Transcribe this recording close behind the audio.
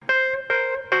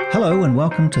Hello and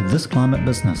welcome to This Climate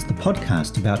Business, the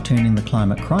podcast about turning the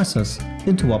climate crisis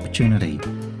into opportunity.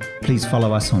 Please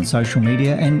follow us on social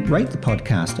media and rate the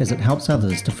podcast as it helps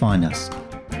others to find us.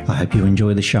 I hope you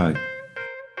enjoy the show.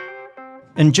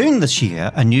 In June this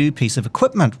year, a new piece of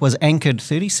equipment was anchored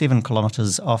 37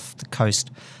 kilometres off the coast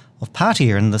of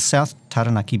Pattaya in the South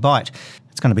Taranaki Bight.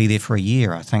 It's going to be there for a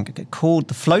year, I think. Called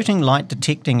the Floating Light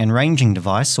Detecting and Ranging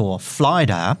Device, or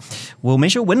FLIDAR, will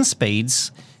measure wind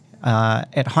speeds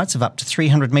at heights of up to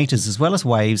 300 metres, as well as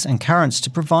waves and currents,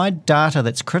 to provide data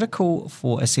that's critical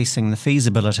for assessing the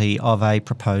feasibility of a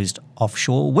proposed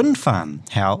offshore wind farm.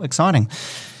 How exciting.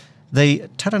 The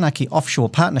Taranaki Offshore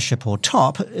Partnership, or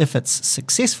TOP, if it's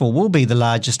successful, will be the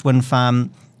largest wind farm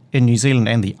in New Zealand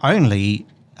and the only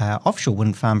offshore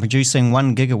wind farm producing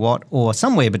 1 gigawatt, or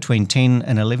somewhere between 10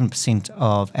 and 11%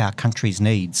 of our country's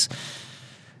needs.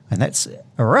 And that's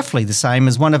roughly the same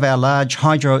as one of our large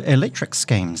hydroelectric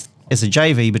schemes. As a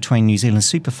JV between New Zealand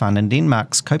Superfund and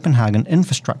Denmark's Copenhagen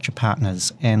infrastructure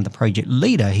partners, and the project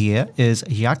leader here is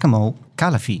Giacomo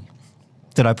Caleffi.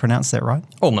 Did I pronounce that right?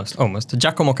 Almost.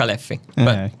 Giacomo Caleffi,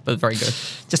 but very good.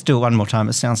 Just do it one more time.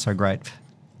 It sounds so great.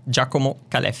 Giacomo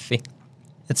Caleffi.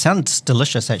 It sounds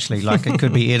delicious, actually, like it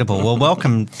could be edible. Well,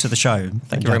 welcome to the show.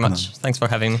 Thank you very much. Thanks for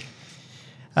having me.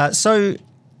 So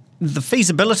the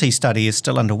feasibility study is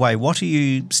still underway. What are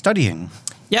you studying?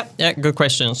 Yeah, good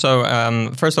question. So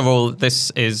first of all,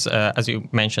 this is, as you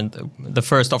mentioned, the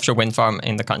first offshore wind farm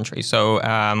in the country. So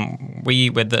we,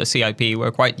 with the CIP,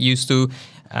 we're quite used to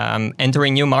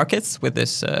entering new markets with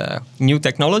this new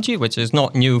technology, which is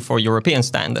not new for European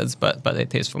standards, but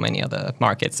it is for many other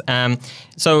markets.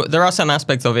 So there are some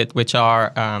aspects of it which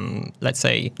are, let's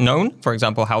say, known. For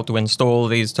example, how to install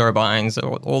these turbines,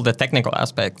 or all the technical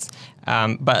aspects.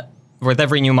 But with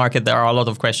every new market, there are a lot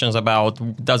of questions about,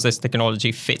 does this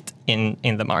technology fit in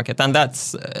the market? And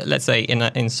that's, let's say,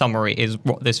 in summary, is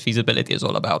what this feasibility is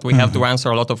all about. We have to answer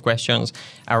a lot of questions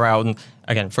around,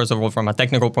 again, first of all, from a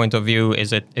technical point of view,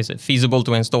 is it feasible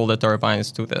to install the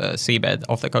turbines to the seabed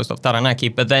off the coast of Taranaki?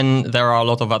 But then there are a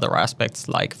lot of other aspects,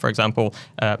 like, for example,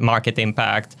 market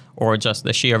impact, or just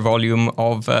the sheer volume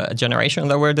of generation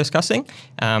that we're discussing.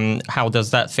 How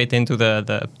does that fit into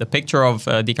the picture of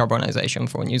decarbonization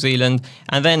for New Zealand?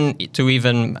 And then to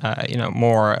even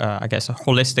more, I guess, a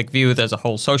holistic view, there's a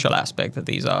whole social aspect that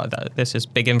this is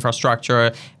big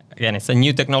infrastructure. Again, it's a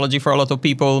new technology for a lot of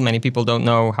people. Many people don't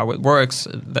know how it works.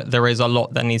 There is a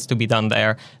lot that needs to be done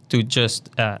there to just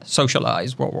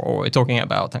socialize what we're talking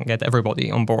about and get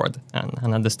everybody on board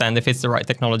and understand if it's the right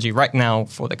technology right now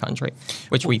for the country,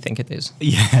 which we think it is.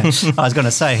 Yeah, I was going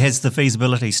to say, has the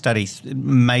feasibility study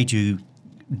made you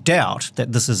doubt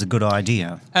that this is a good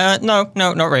idea? No,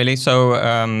 not really.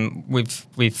 So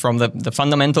we've from the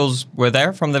fundamentals were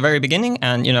there from the very beginning,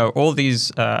 and all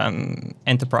these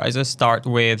enterprises start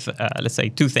with let's say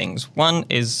two things. One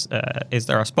is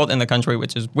there a spot in the country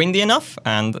which is windy enough,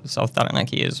 and South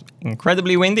Taranaki is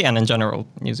incredibly windy, and in general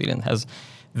New Zealand has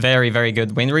very, very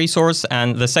good wind resource.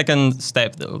 And the second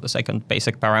step, the second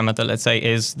basic parameter, let's say,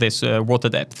 is this water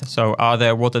depth. So are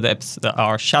there water depths that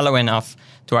are shallow enough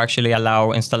to actually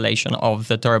allow installation of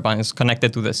the turbines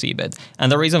connected to the seabed?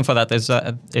 And the reason for that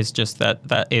is just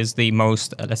that is the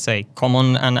most, let's say,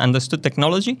 common and understood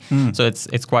technology. So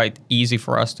it's quite easy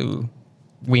for us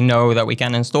we know that we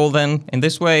can install them in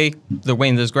this way. The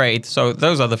wind is great. So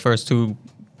those are the first two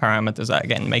parameters that,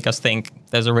 again, make us think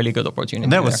there's a really good opportunity.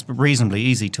 And that was reasonally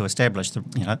easy to establish.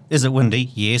 Is it windy?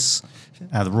 Yes.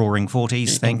 The roaring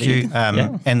 40s, thank you.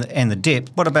 And the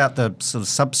depth. What about the sort of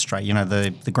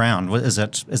substrate? The ground. Is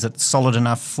it solid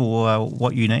enough for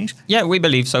what you need? Yeah, we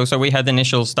believe so. So we had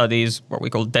initial studies, what we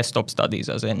call desktop studies,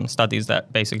 as in studies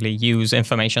that basically use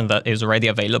information that is already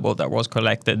available, that was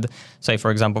collected, say,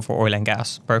 for example, for oil and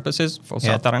gas purposes for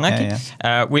South Taranaki.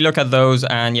 We look at those,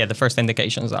 and the first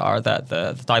indications are that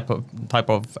the type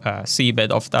of seabed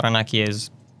of Taranaki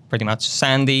is pretty much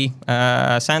sandy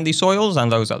soils,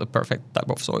 and those are the perfect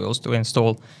type of soils to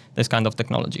install this kind of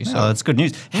technology. So that's good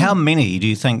news. How many do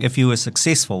you think, if you were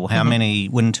successful, how many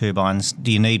wind turbines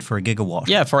do you need for a gigawatt?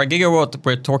 Yeah, for a gigawatt,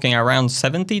 we're talking around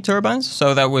 70 turbines.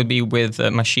 So that would be with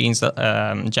machines that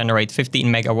generate 15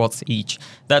 megawatts each.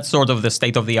 That's sort of the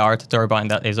state-of-the-art turbine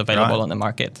that is available on the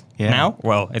market now.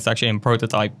 Well, it's actually in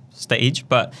prototype stage,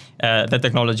 but the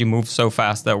technology moves so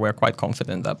fast that we're quite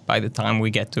confident that by the time we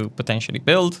get to potentially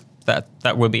build,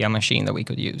 that will be a machine that we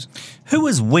could use. Who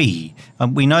is we?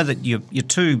 We know that your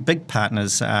two big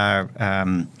partners are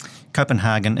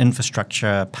Copenhagen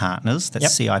infrastructure partners,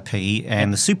 that's CIP,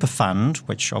 and the Superfund,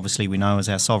 which obviously we know is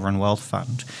our sovereign wealth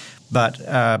fund. But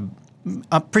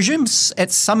I presume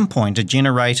at some point a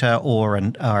generator or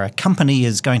a company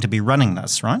is going to be running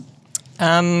this, right?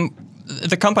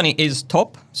 The company is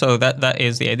Top, so that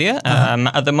is the idea.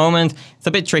 At the moment, it's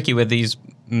a bit tricky with these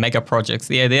mega projects.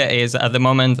 The idea is at the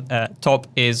moment, Top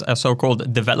is a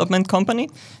so-called development company.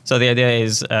 So the idea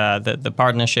is that the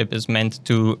partnership is meant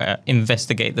to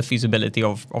investigate the feasibility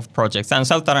of projects. And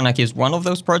South Taranaki is one of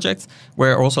those projects.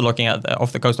 We're also looking at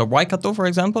off the coast of Waikato, for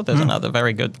example. There's another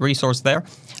very good resource there.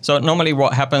 So normally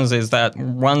what happens is that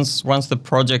once the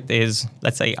project is,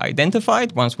 let's say,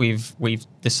 identified, once we've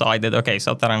decided, okay,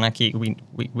 South Taranaki,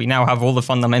 we now have all the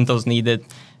fundamentals needed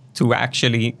to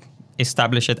actually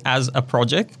establish it as a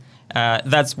project,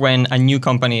 that's when a new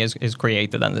company is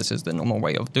created, and this is the normal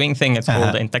way of doing things. It's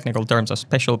called, in technical terms, a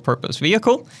special purpose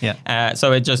vehicle. Yeah.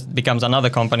 So it just becomes another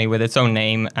company with its own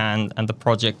name, and the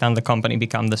project and the company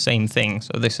become the same thing.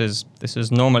 So this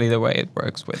is normally the way it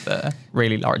works with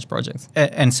really large projects.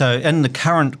 And so in the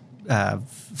current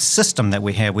system that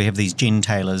we have these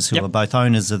gentailers who are both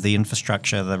owners of the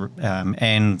infrastructure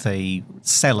and the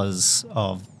sellers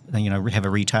of, have a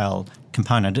retail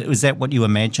component. Is that what you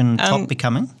imagine Top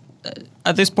becoming?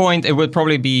 At this point, Top would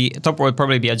probably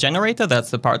be a generator.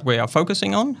 That's the part we are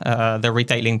focusing on. The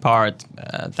retailing part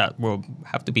that will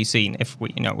have to be seen. If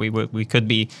we could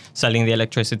be selling the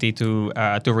electricity to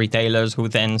retailers who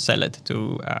then sell it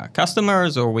to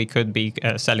customers, or we could be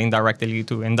selling directly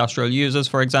to industrial users,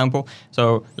 for example.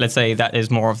 So let's say that is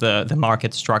more of the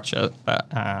market structure.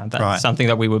 That's something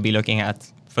that we will be looking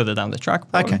at further down the track.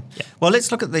 Probably. Okay. Yeah. Well, let's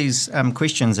look at these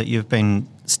questions that you've been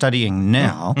studying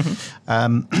now,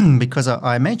 because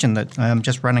I imagine that I'm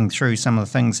just running through some of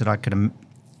the things that I could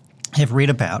have read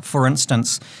about. For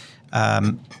instance,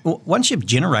 once you've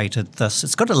generated this,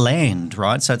 it's got to land,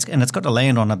 right? So it's got to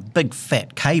land on a big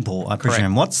fat cable, I presume.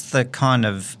 Correct. What's the kind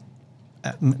of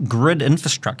grid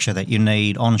infrastructure that you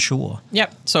need onshore?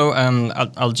 Yeah, so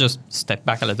I'll just step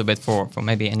back a little bit for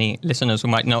maybe any listeners who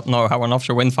might not know how an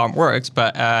offshore wind farm works.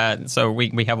 But so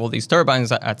we have all these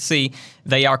turbines at sea.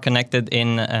 They are connected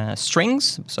in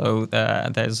strings. So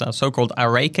there's a so-called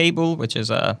array cable, which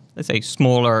is a, let's say,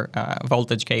 smaller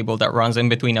voltage cable that runs in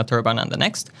between a turbine and the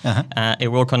next. It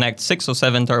will connect 6 or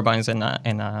 7 turbines in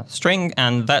a string,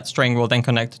 and that string will then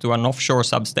connect to an offshore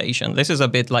substation. This is a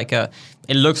bit like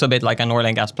it looks a bit like an oil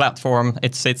and gas platform.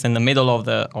 It sits in the middle of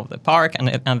the park,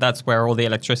 and that's where all the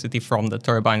electricity from the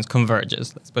turbines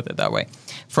converges. Let's put it that way.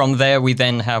 From there, we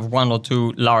then have 1 or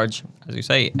 2 large, as you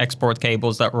say, export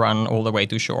cables that run all the way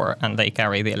to shore, and they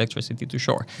carry the electricity to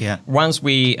shore. Yeah. Once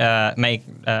we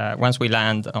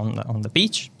land on the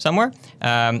beach somewhere,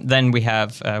 then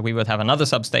we would have another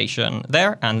substation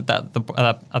there, and at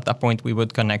that point we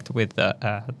would connect with the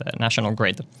national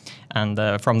grid,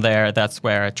 and from there that's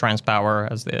where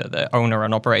Transpower, as the owner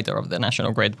and operator of the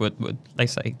national grid, would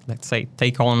let's say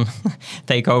take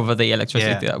over the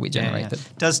electricity that we generated.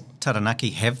 Yeah. Does Taranaki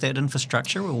have that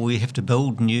infrastructure, or we have to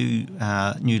build new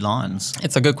lines?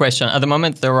 It's a good question. At the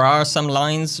moment, there are some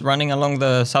lines running along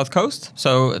the south coast.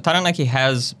 So Taranaki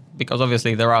has, because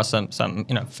obviously there are some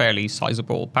fairly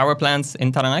sizable power plants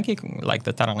in Taranaki, like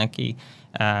the Taranaki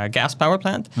gas power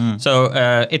plant. So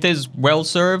it is well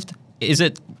served. Is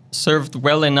it served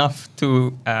well enough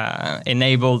to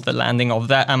enable the landing of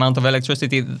that amount of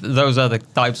electricity? Those are the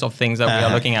types of things that we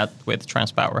are looking at with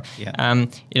Transpower.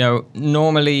 Yeah.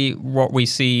 Normally what we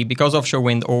see, because offshore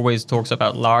wind always talks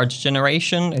about large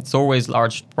generation, it's always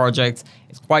large projects.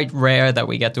 It's quite rare that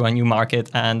we get to a new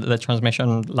market and the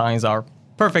transmission lines are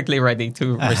perfectly ready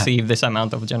to receive this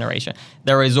amount of generation.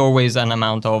 There is always an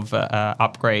amount of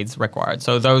upgrades required.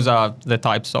 So those are the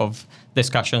types of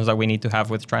discussions that we need to have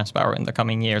with Transpower in the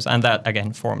coming years, and that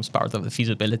again forms part of the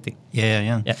feasibility.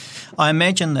 Yeah. I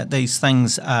imagine that these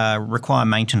things require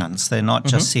maintenance. They're not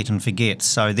just set and forget.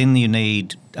 So then you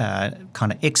need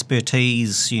kind of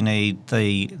expertise. You need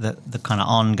the kind of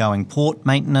ongoing port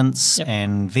maintenance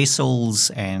and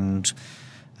vessels and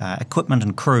equipment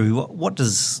and crew. What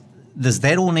does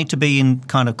that all need to be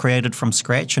created from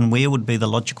scratch, and where would be the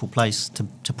logical place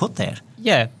to put that?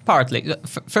 Yeah, partly.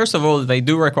 First of all, they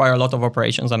do require a lot of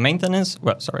operations and maintenance.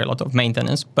 A lot of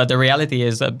maintenance. But the reality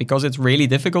is that because it's really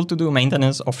difficult to do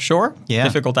maintenance offshore,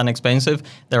 difficult and expensive,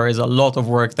 there is a lot of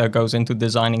work that goes into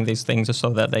designing these things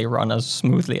so that they run as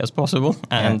smoothly as possible.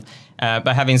 And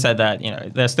but having said that,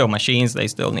 they're still machines. They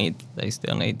still need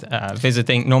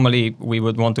visiting. Normally, we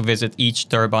would want to visit each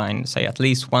turbine, say, at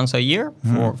least once a year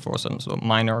for some sort of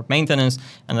minor maintenance,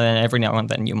 and then every now and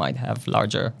then you might have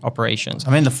larger operations.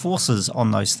 I mean, the forces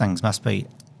on those things must be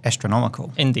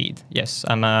astronomical. Indeed, yes.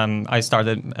 I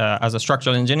started as a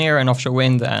structural engineer in offshore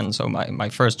wind, and so my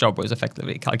first job was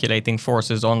effectively calculating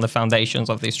forces on the foundations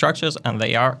of these structures, and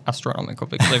they are astronomical,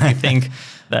 because if you think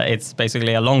that it's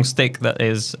basically a long stick that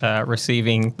is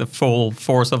receiving the full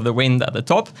force of the wind at the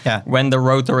top, when the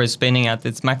rotor is spinning at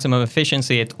its maximum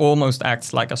efficiency, it almost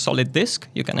acts like a solid disc.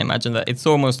 You can imagine that it's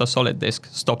almost a solid disc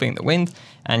stopping the wind,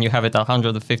 and you have it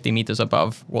 150 meters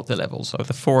above water level. So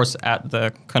the force at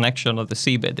the connection of the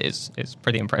seabed is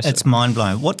pretty impressive. It's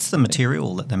mind-blowing. What's the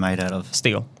material that they're made out of?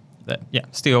 Steel.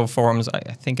 Steel forms, I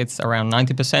think it's around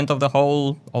 90% of the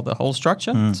whole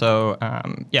structure. So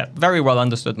very well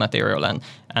understood material.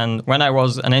 And when I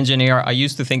was an engineer, I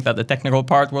used to think that the technical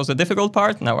part was the difficult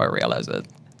part. Now I realize that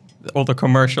all the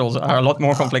commercials are a lot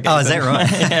more complicated. Oh, is that right?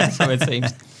 Yeah, so it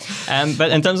seems.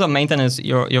 But in terms of maintenance,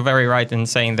 you're very right in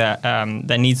saying that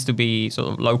there needs to be sort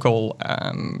of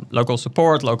local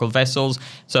support, local vessels.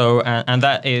 So and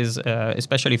that is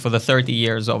especially for the 30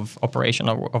 years of operation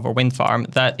of a wind farm.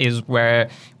 That is where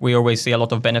we always see a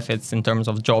lot of benefits in terms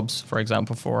of jobs, for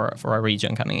example, for a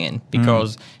region coming in,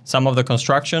 because some of the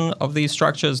construction of these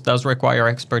structures does require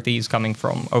expertise coming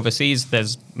from overseas.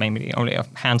 There's maybe only a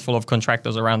handful of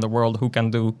contractors around the world who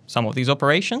can do some of these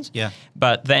operations. Yeah.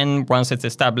 But then once it's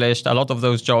established, a lot of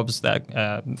those jobs that,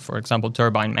 for example,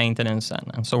 turbine maintenance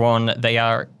and so on, they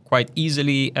are quite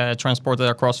easily transported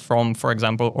across from, for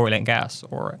example, oil and gas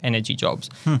or energy jobs.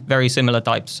 Very similar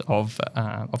types of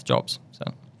jobs. So,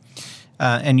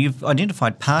 and you've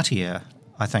identified Pattaya,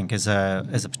 I think, as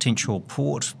a potential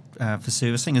port for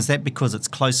servicing. Is that because it's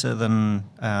closer than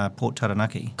Port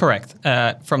Taranaki? Correct.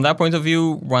 From that point of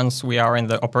view, once we are in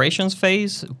the operations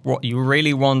phase, what you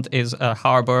really want is a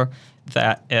harbor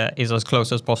that is as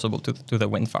close as possible to the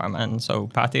wind farm. And so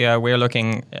Pattaya, we're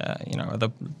looking,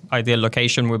 the ideal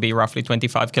location would be roughly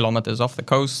 25 kilometers off the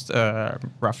coast,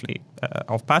 roughly,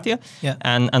 of Pattaya. Yeah.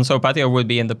 And so Pattaya would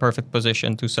be in the perfect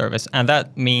position to service. And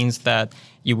that means that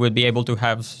you would be able to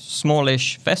have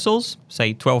smallish vessels,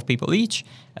 say 12 people each,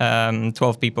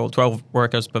 12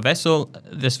 workers per vessel.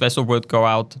 This vessel would go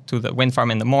out to the wind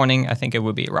farm in the morning. I think it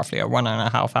would be roughly a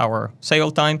 1.5 hour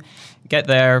sail time. Get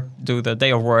there, do the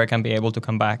day of work, and be able to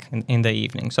come back in the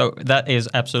evening. So that is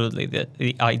absolutely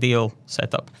the ideal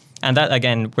setup. And that,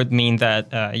 again, would mean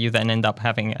that you then end up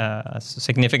having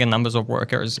significant numbers of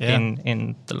workers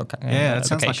in the location. Yeah, it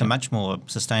sounds like a much more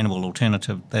sustainable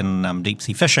alternative than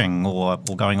deep-sea fishing or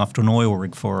going off to an oil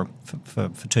rig for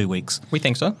 2 weeks. We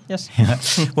think so, yes. Yeah.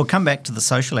 We'll come back to the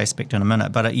social aspect in a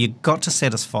minute, but you've got to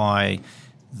satisfy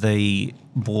the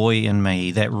boy in me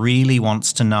that really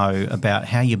wants to know about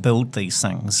how you build these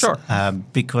things. Sure.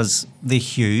 Because they're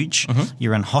huge.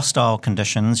 You're in hostile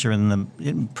conditions. You're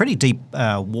in pretty deep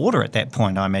water at that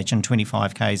point, I imagine,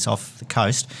 25 k's off the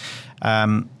coast.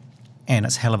 And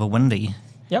it's hell of a windy.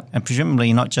 Yep. And presumably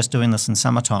you're not just doing this in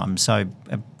summertime. So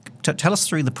tell us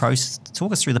through the process,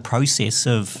 talk us through the process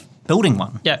of building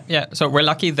one. Yeah. So we're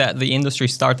lucky that the industry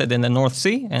started in the North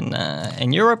Sea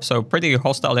in Europe, so pretty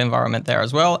hostile environment there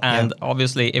as well. And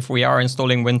obviously, if we are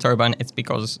installing wind turbine, it's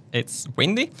because it's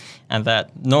windy, and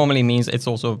that normally means it's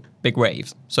also big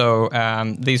waves. So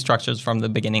these structures from the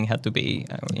beginning had to be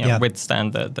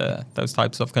withstand those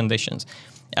types of conditions.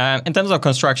 In terms of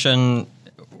construction,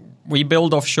 we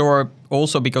build offshore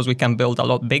also because we can build a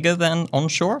lot bigger than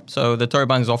onshore. So the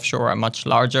turbines offshore are much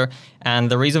larger. And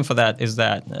the reason for that is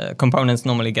that components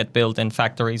normally get built in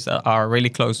factories that are really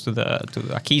close to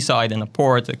a quayside in a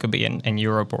port. It could be in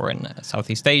Europe or in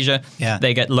Southeast Asia. Yeah.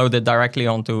 They get loaded directly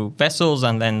onto vessels,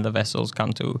 and then the vessels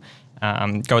come to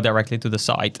go directly to the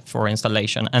site for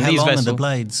installation. And how these long vessels, are the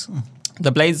blades?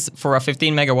 The blades for a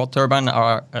 15 megawatt turbine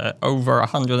are over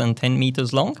 110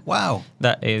 meters long. Wow.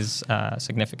 That is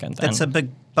significant. That's a big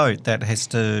boat that has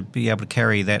to be able to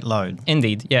carry that load.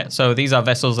 Indeed, yeah. So these are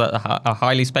vessels that are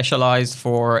highly specialized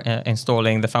for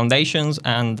installing the foundations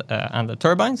and the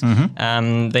turbines.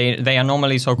 They are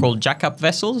normally so-called jack-up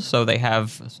vessels. So they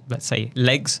have, let's say,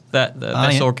 legs that the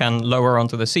vessel can lower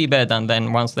onto the seabed, and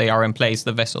then once they are in place,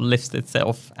 the vessel lifts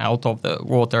itself out of the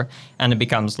water, and it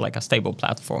becomes like a stable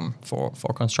platform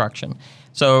for construction.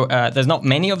 So there's not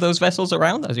many of those vessels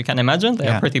around, as you can imagine. They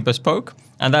are pretty bespoke,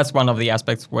 and that's one of the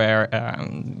aspects where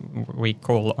we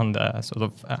call on the sort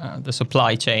of the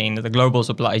supply chain, the global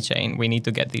supply chain. We need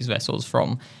to get these vessels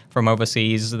from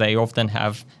overseas. They often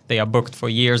they are booked for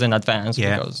years in advance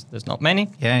because there's not many.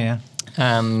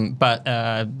 But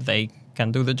they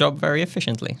can do the job very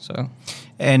efficiently. So,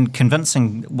 and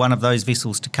convincing one of those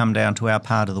vessels to come down to our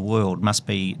part of the world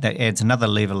that adds another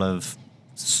level of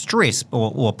stress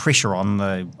or pressure on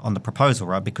the proposal,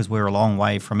 right? Because we're a long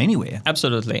way from anywhere.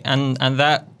 Absolutely, and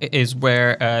that is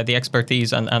where the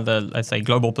expertise and the, let's say,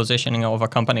 global positioning of a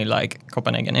company like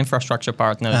Copenhagen Infrastructure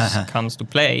Partners comes to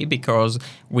play, because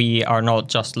we are not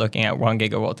just looking at 1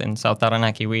 gigawatt in South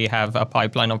Taranaki. We have a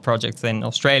pipeline of projects in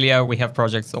Australia. We have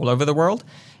projects all over the world,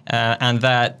 and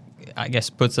that, I guess,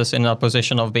 puts us in a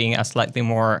position of being a slightly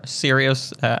more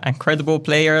serious and credible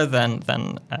player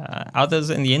than others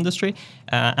in the industry.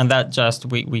 And that just,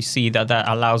 we see that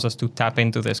allows us to tap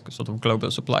into this sort of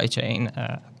global supply chain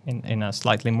in a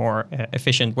slightly more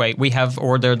efficient way. We have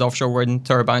ordered offshore wind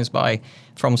turbines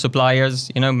from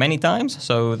suppliers, many times.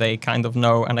 So they kind of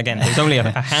know, and again, there's only a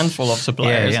handful of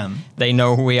suppliers. Yeah. They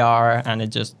know who we are, and it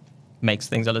just makes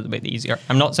things a little bit easier.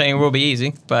 I'm not saying it will be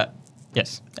easy, but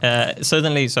yes,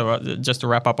 certainly. So just to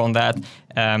wrap up on that,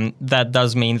 that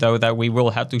does mean, though, that we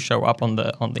will have to show up on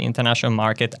the international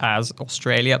market as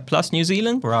Australia plus New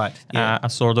Zealand, right? Yeah. A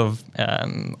sort of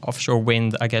offshore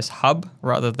wind, I guess, hub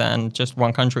rather than just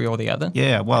one country or the other.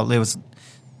 Yeah, well,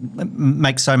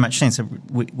 makes so much sense.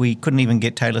 We couldn't even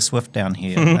get Taylor Swift down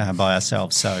here by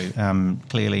ourselves, so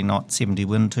clearly not 70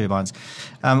 wind turbines.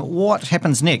 What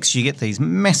happens next? You get these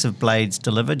massive blades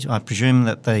delivered. I presume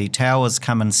that the towers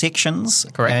come in sections.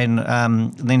 Correct.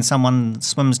 And then someone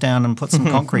swims down and puts some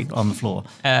concrete on the floor.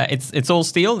 It's all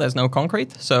steel. There's no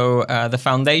concrete. So the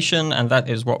foundation, and that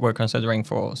is what we're considering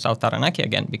for South Taranaki,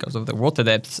 again, because of the water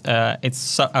depth,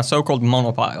 it's a so-called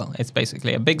monopile. It's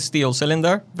basically a big steel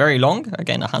cylinder, very long,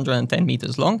 again, 110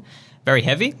 meters long, very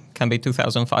heavy, can be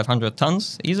 2,500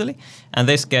 tons easily. And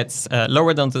this gets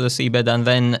lowered onto the seabed and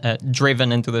then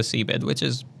driven into the seabed, which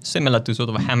is similar to sort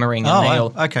of hammering a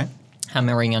nail. Okay.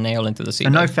 Hammering a nail into the seabed.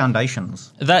 And no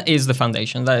foundations. That is the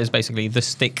foundation. That is basically the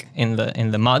stick in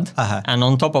the mud. And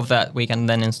on top of that, we can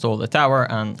then install the tower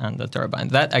and the turbine.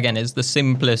 That, again, is the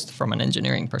simplest from an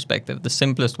engineering perspective, the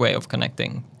simplest way of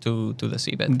connecting to the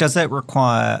seabed. Does that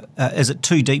require, is it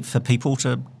too deep for people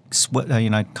to swim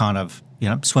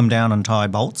down and tie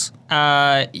bolts?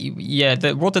 Yeah,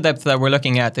 the water depth that we're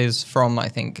looking at is from, I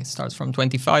think it starts from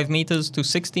 25 meters to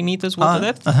 60 meters water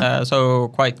depth. So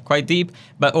quite deep,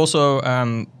 but also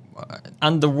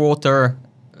underwater,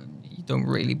 you don't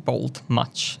really bolt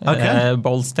much. Okay.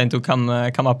 Bolts tend to come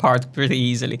apart pretty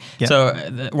easily. Yep.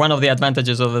 So one of the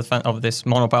advantages of this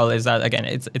monopile is that, again,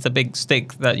 it's a big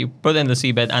stick that you put in the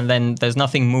seabed, and then there's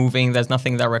nothing moving. There's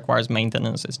nothing that requires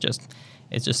maintenance.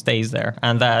 It just stays there,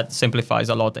 and that simplifies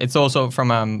a lot. It's also,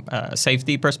 from a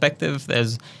safety perspective,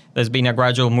 there's been a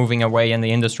gradual moving away in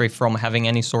the industry from having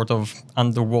any sort of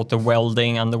underwater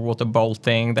welding, underwater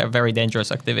bolting. They're very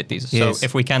dangerous activities. Yes. So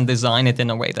if we can design it in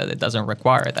a way that it doesn't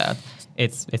require that,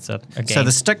 it's a gain. So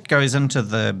the stick goes into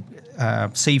the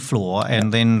sea floor,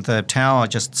 and then the tower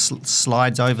just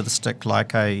slides over the stick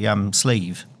like a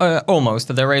sleeve.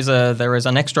 Almost. There is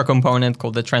an extra component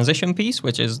called the transition piece,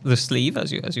 which is the sleeve,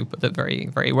 as you put it very,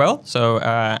 very well. So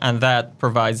and that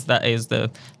is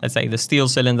the, let's say, the steel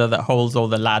cylinder that holds all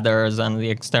the ladders and the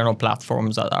external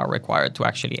platforms that are required to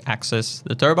actually access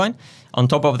the turbine. On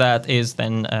top of that is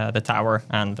then the tower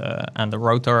and the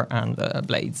rotor and the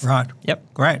blades. Right.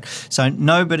 Yep. Great. So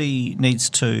nobody needs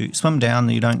to swim down.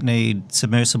 You don't need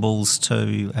submersibles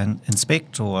to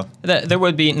inspect, or there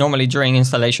would be normally during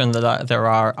installation that there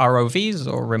are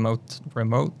ROVs or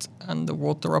remote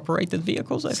underwater operated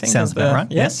vehicles, I think. Sounds about right.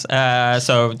 Yes.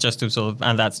 So just to sort of,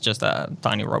 and that's just a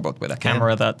tiny robot with a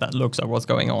camera that looks at what's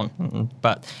going on.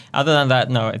 But other than that,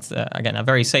 no, it's again a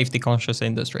very safety conscious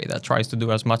industry that tries to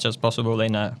do as much as possible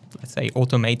in a, let's say,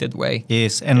 automated way.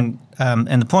 Yes, and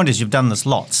the point is, you've done this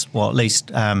lots. Well, at least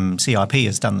CIP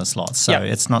has done this lots. So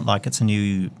it's not like it's a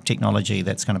new technology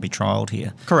that's going to be trialled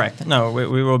here. Correct. No,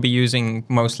 we will be using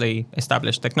mostly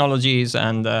established technologies,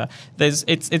 and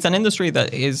it's an industry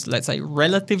that is, let's say,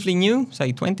 relatively new,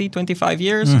 say 20, 25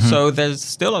 years. Mm-hmm. So there's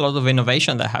still a lot of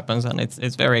innovation that happens, and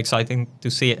it's very exciting to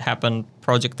see it happen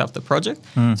project after project.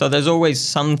 So there's always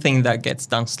something that gets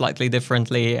done slightly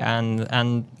differently,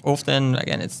 and often,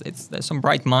 again, there's some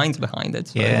bright minds behind it.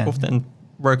 So it often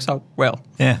works out well.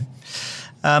 Yeah.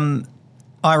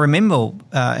 I remember,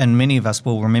 and many of us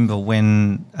will remember,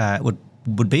 when it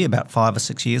would be about 5 or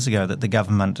 6 years ago that the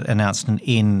government announced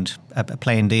a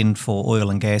planned end for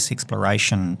oil and gas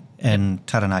exploration in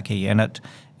Taranaki, and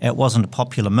it wasn't a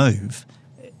popular move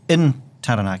in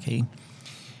Taranaki.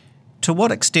 To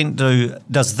what extent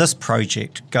does this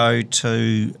project go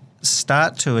to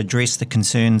start to address the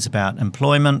concerns about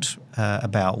employment,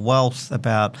 about wealth,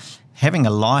 about having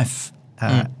a life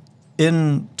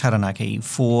in Taranaki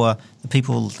for the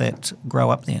people that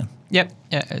grow up there? Yep,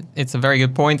 yeah, it's a very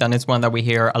good point, and it's one that we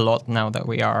hear a lot now that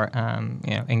we are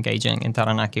engaging in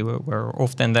Taranaki. We're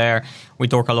often there. We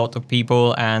talk a lot to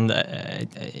people, and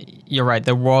you're right.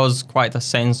 There was quite a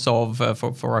sense of,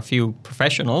 for a few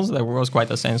professionals, there was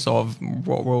quite a sense of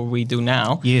what will we do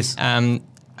now? Yes.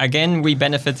 Again, we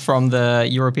benefit from the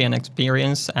European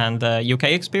experience and the UK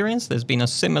experience. There's been a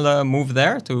similar move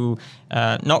there to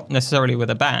not necessarily with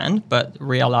a ban, but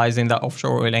realizing that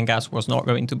offshore oil and gas was not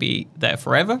going to be there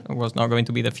forever. It was not going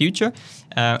to be the future.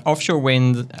 Offshore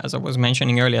wind, as I was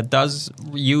mentioning earlier, does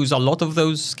use a lot of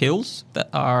those skills that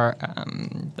are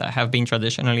that have been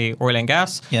traditionally oil and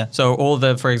gas. Yeah. So all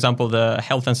the, for example, the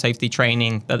health and safety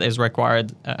training that is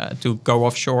required to go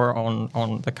offshore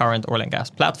on the current oil and gas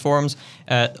platforms,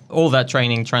 all that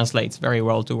training translates very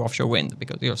well to offshore wind,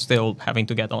 because you're still having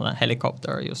to get on a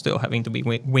helicopter, you're still having to be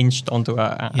winched onto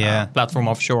a platform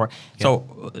offshore. Yeah.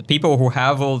 So people who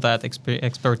have all that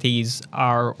expertise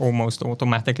are almost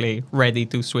automatically ready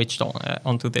to switch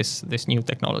onto this new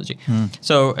technology.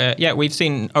 So we've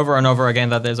seen over and over again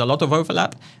that there's a lot of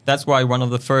overlap. That's why one of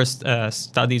the first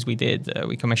studies we did,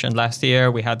 we commissioned last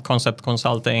year, we had Concept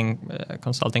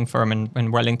consulting firm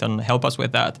in Wellington help us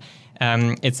with that.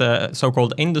 It's a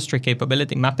so-called industry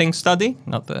capability mapping study,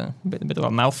 not a bit of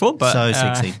a mouthful, but so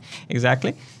sexy.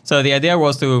 Exactly. So the idea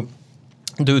was to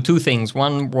do two things.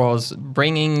 One was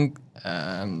bringing,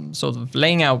 sort of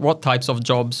laying out what types of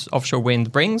jobs offshore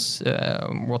wind brings,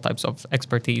 what types of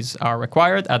expertise are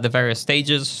required at the various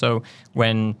stages. So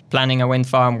when planning a wind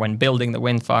farm, when building the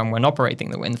wind farm, when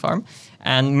operating the wind farm,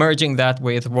 and merging that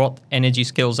with what energy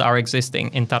skills are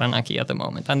existing in Taranaki at the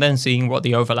moment, and then seeing what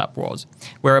the overlap was.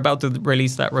 We're about to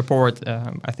release that report,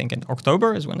 I think in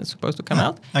October is when it's supposed to come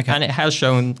out. Okay. And it has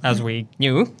shown, as we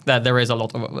knew, that there is a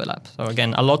lot of overlap. So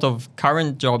again, a lot of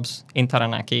current jobs in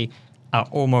Taranaki are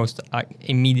almost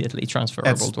immediately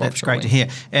transferable to offshore That's great wind. to hear.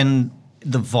 And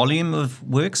the volume of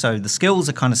work, so the skills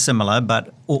are kind of similar,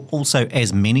 but also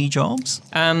as many jobs?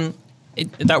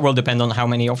 That will depend on how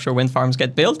many offshore wind farms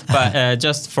get built, but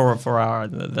just for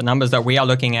the numbers that we are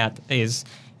looking at is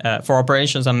for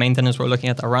operations and maintenance, we're looking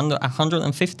at around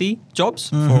 150 jobs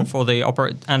for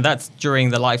the and that's during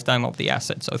the lifetime of the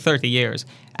asset, so 30 years.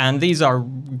 And these are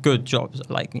good jobs,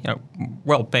 like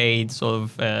well paid, sort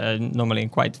of normally in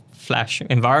quite flash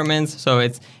environments. So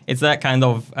it's that kind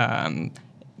of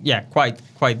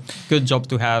quite good job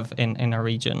to have in a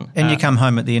region. And you come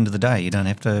home at the end of the day. You don't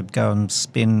have to go and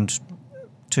spend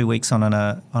 2 weeks on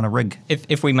a rig.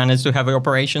 If we manage to have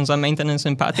operations and maintenance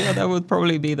in Patio, that would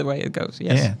probably be the way it goes.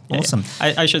 Yes. Yeah, awesome.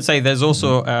 I should say there's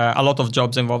also a lot of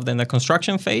jobs involved in the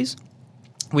construction phase.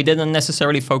 We didn't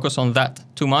necessarily focus on that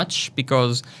too much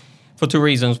because for two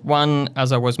reasons. One,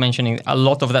 as I was mentioning, a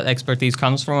lot of that expertise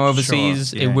comes from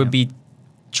overseas. Sure. It would be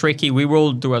tricky. We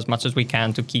will do as much as we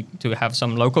can to have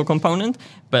some local component,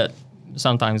 but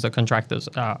sometimes the contractors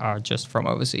are just from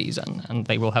overseas and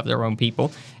they will have their own people.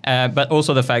 But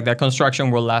also the fact that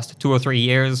construction will last 2 or 3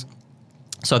 years.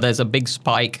 So there's a big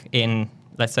spike in,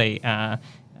 let's say,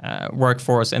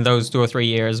 workforce in those 2 or 3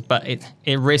 years, but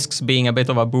it risks being a bit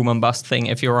of a boom and bust thing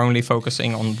if you're only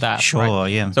focusing on that. Sure, right?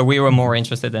 yeah. So we were more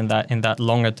interested in that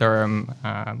longer term,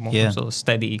 more sort of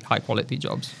steady, high quality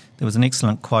jobs. There was an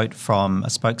excellent quote from a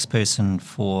spokesperson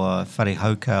for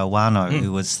Wharehoka Wano,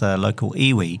 who was the local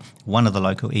iwi, one of the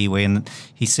local iwi, and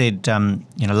he said,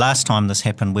 last time this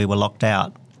happened, we were locked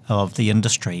out of the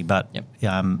industry, but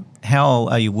how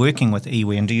are you working with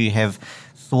iwi, and do you have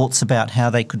thoughts about how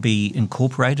they could be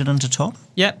incorporated into TOP?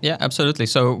 Yeah, absolutely.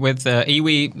 So with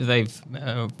iwi,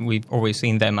 we've always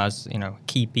seen them as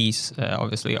key piece,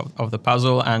 obviously, of the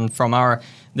puzzle. And from our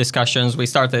discussions, we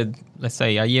started, let's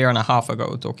say, a year and a half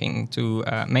ago, talking to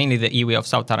mainly the iwi of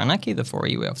South Taranaki, the 4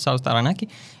 iwi of South Taranaki.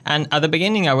 And at the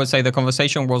beginning, I would say the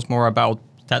conversation was more about,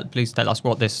 please tell us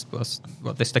what this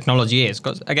technology is,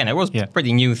 because again, it was a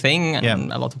pretty new thing,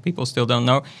 and a lot of people still don't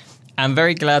know. I'm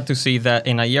very glad to see that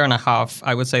in a year and a half,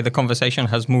 I would say the conversation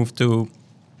has moved to,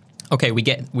 okay, we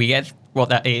get what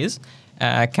that is.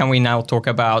 Can we now talk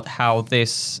about how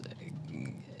this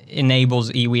enables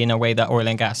iwi in a way that oil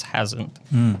and gas hasn't?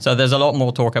 So there's a lot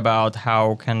more talk about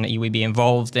how can iwi be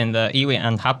involved in the iwi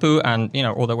and hapu, and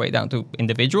all the way down to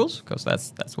individuals, because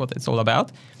that's what it's all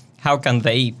about. How can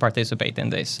they participate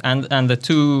in this? And the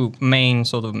two main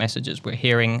sort of messages we're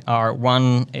hearing are,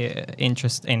 one,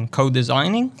 interest in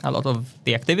co-designing a lot of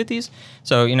the activities.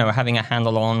 So, having a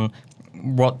handle on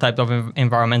what type of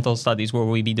environmental studies will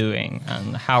we be doing,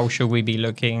 and how should we be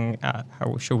looking at,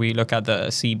 how should we look at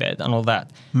the seabed and all that.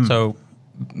 So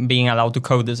being allowed to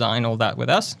co-design all that with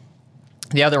us.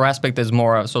 The other aspect is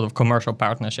more a sort of commercial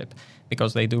partnership,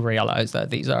 because they do realize that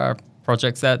these are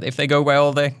projects that, if they go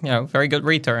well, they very good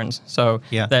returns. So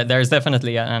there's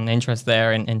definitely an interest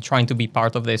there in trying to be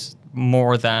part of this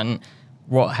more than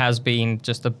what has been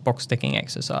just a box ticking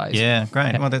exercise. Yeah,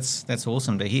 great. Well, that's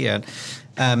awesome to hear.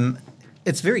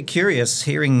 It's very curious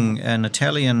hearing an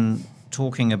Italian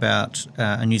talking about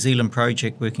a New Zealand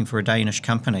project working for a Danish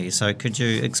company. So could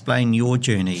you explain your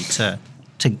journey to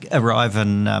arrive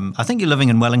in, I think you're living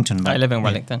in Wellington, mate. I live in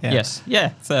Wellington, yes.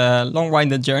 Yeah, it's a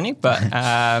long-winded journey, but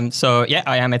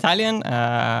I am Italian.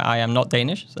 I am not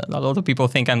Danish. So a lot of people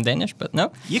think I'm Danish, but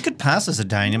no. You could pass as a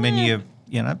Dane. I mean,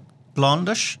 you're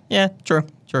blondish. Yeah, true.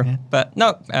 Yeah. But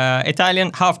no,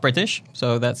 Italian, half British,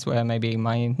 so that's where maybe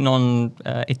my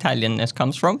non-Italianness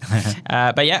comes from.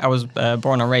 But yeah, I was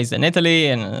born and raised in Italy,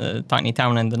 in a tiny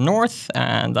town in the north,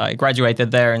 and I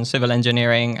graduated there in civil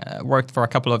engineering, worked for a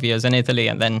couple of years in Italy,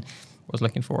 and then was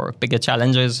looking for bigger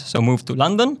challenges, so moved to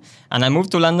London. And I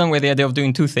moved to London with the idea of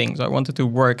doing two things. I wanted to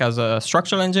work as a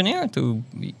structural engineer,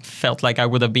 felt like I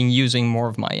would have been using more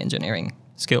of my engineering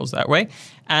skills that way,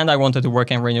 and I wanted to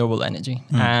work in renewable energy.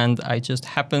 And I just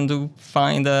happened to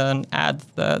find an ad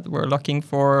that we're looking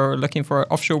for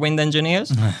offshore wind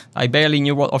engineers. I barely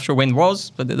knew what offshore wind was,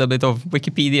 but did a bit of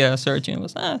Wikipedia searching and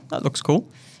was, that looks cool.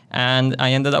 And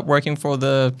I ended up working for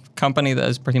the company that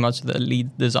is pretty much the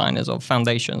lead designers of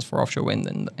foundations for offshore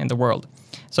wind in the world.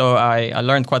 So I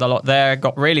learned quite a lot there,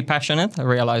 got really passionate. I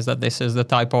realized that this is the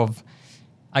type of,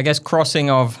 I guess, crossing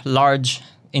of large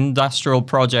industrial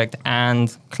project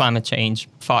and climate change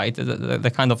fight,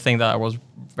 the kind of thing that I was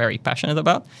very passionate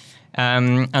about.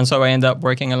 And so I ended up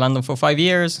working in London for 5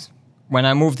 years. When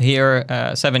I moved here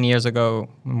 7 years ago,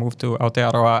 moved to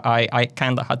Aotearoa, I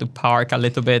kind of had to park a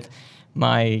little bit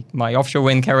my offshore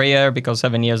wind career because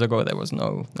 7 years ago there was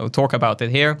no talk about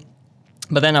it here.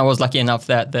 But then I was lucky enough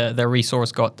that the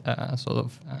resource got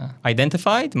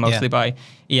identified, mostly by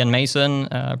Ian Mason,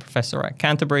 professor at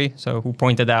Canterbury, who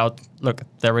pointed out, look,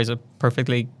 there is a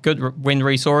perfectly good wind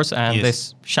resource and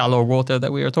this shallow water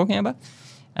that we were talking about.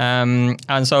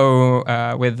 And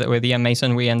so with Ian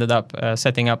Mason, we ended up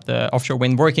setting up the Offshore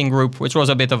Wind Working Group, which was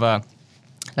a bit of a,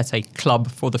 let's say, club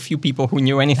for the few people who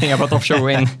knew anything about offshore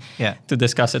wind to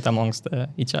discuss it amongst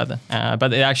each other.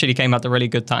 But it actually came at a really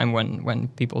good time when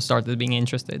people started being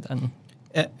interested.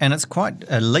 And it's quite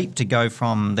a leap to go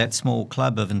from that small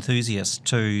club of enthusiasts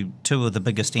to two of the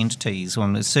biggest entities.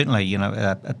 Well, certainly,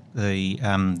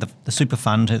 the super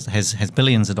fund has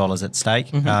billions of dollars at stake.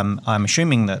 I'm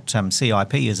assuming that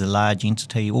CIP is a large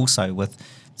entity also with.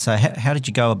 So how did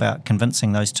you go about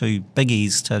convincing those two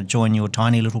biggies to join your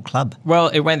tiny little club? Well,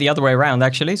 it went the other way around,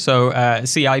 actually. So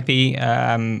CIP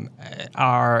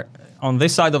are on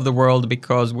this side of the world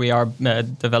because we are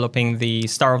developing the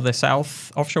Star of the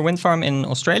South offshore wind farm in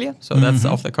Australia. So that's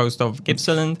off the coast of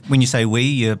Gippsland. When you say we,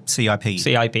 you're CIP?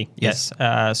 CIP, yes.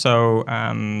 So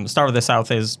Star of the South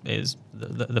is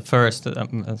the first sort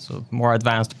of more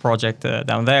advanced project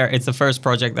down there. It's the first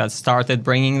project that started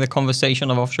bringing the conversation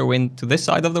of offshore wind to this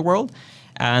side of the world.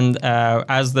 And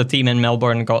as the team in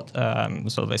Melbourne got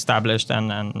sort of established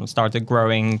and started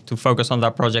growing to focus on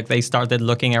that project, they started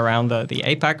looking around the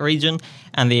APAC region,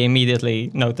 and they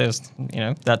immediately noticed,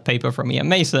 that paper from Ian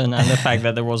Mason and the fact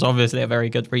that there was obviously a very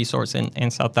good resource in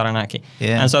South Taranaki.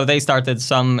 And so they started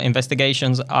some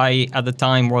investigations. I, at the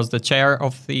time, was the chair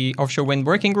of the Offshore Wind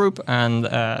Working Group, and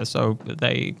so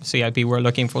CIP were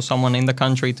looking for someone in the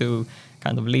country to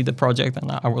kind of lead the project,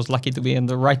 and I was lucky to be in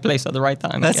the right place at the right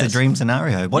time. That's a dream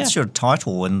scenario. What's your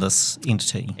title in this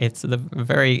entity? It's the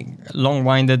very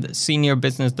long-winded Senior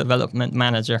Business Development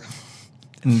Manager.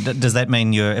 And does that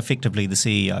mean you're effectively the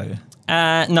CEO?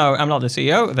 No, I'm not the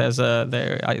CEO.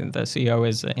 The CEO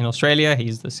is in Australia.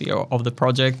 He's the CEO of the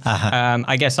project.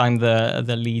 I guess I'm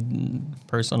the lead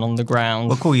person on the ground.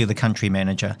 We'll call you the country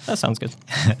manager. That sounds good.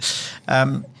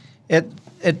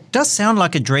 It does sound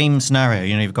like a dream scenario.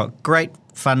 You've got great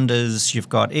funders, you've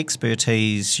got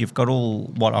expertise, you've got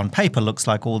all what on paper looks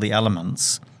like all the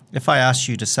elements. If I asked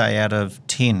you to say out of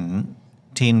 10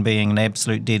 being an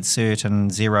absolute dead cert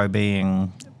and 0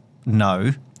 being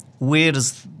no, where do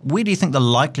you think the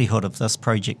likelihood of this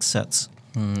project sits?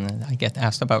 I get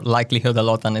asked about likelihood a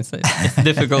lot, and it's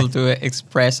difficult to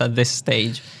express at this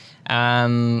stage.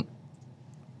 I'll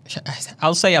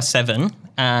say a 7,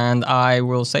 and I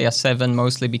will say a 7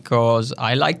 mostly because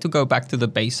I like to go back to the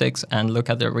basics and look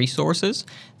at the resources.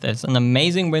 There's an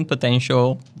amazing wind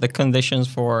potential. The conditions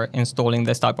for installing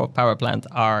this type of power plant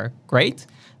are great.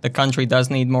 The country does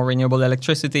need more renewable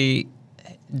electricity.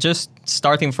 Just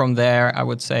starting from there, I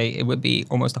would say it would be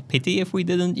almost a pity if we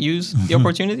didn't use the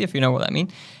opportunity, if you know what I mean.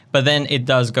 But then it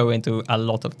does go into a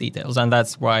lot of details, and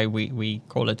that's why we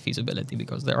call it feasibility,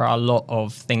 because there are a lot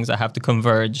of things that have to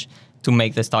converge to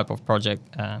make this type of project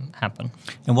happen.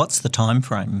 And what's the time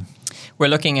frame? We're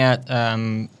looking at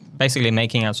basically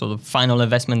making a sort of final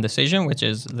investment decision, which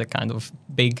is the kind of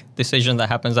big decision that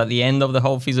happens at the end of the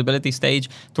whole feasibility stage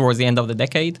towards the end of the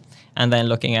decade, and then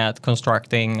looking at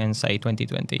constructing in, say,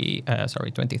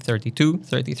 2032,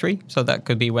 33. So that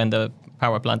could be when the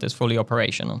power plant is fully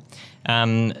operational.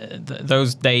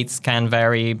 Those dates can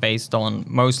vary based on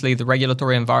mostly the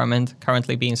regulatory environment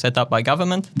currently being set up by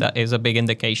government. That is a big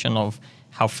indication of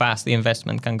how fast the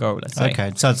investment can go, let's say.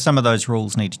 Okay, so some of those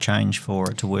rules need to change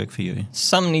for it to work for you.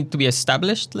 Some need to be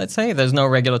established, let's say. There's no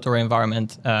regulatory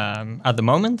environment at the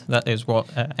moment. That is what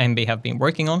MB have been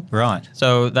working on. Right.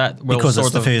 So that will because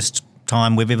it's the first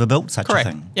time we've ever built such correct.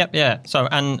 a thing. Yep, yeah. So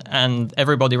and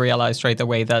everybody realized straight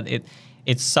away that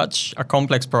it's such a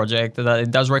complex project that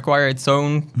it does require its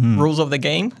own rules of the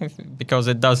game, because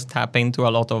it does tap into a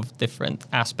lot of different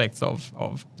aspects of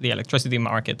the electricity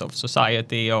market, of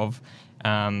society, of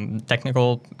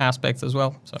technical aspects as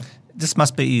well. So this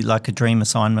must be like a dream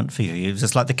assignment for you. It's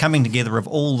just like the coming together of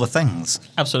all the things.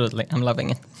 Absolutely. I'm loving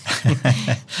it.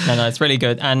 No, it's really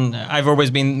good. And I've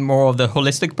always been more of the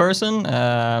holistic person.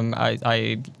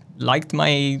 I liked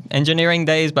my engineering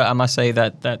days, but I must say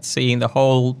that seeing the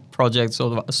whole project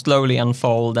sort of slowly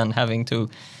unfold and having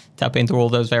to tap into all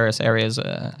those various areas,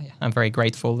 I'm very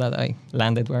grateful that I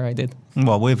landed where I did.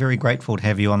 Well, we're very grateful to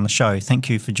have you on the show. Thank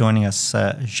you for joining us,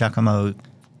 Giacomo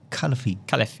Caleffi.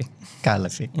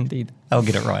 Caleffi. Indeed. I'll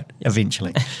get it right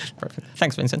eventually. Perfect.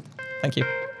 Thanks, Vincent. Thank you.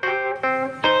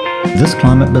 This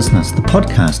Climate Business, the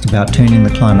podcast about turning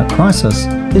the climate crisis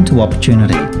into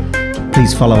opportunity.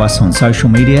 Please follow us on social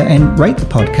media and rate the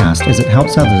podcast as it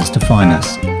helps others to find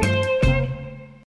us.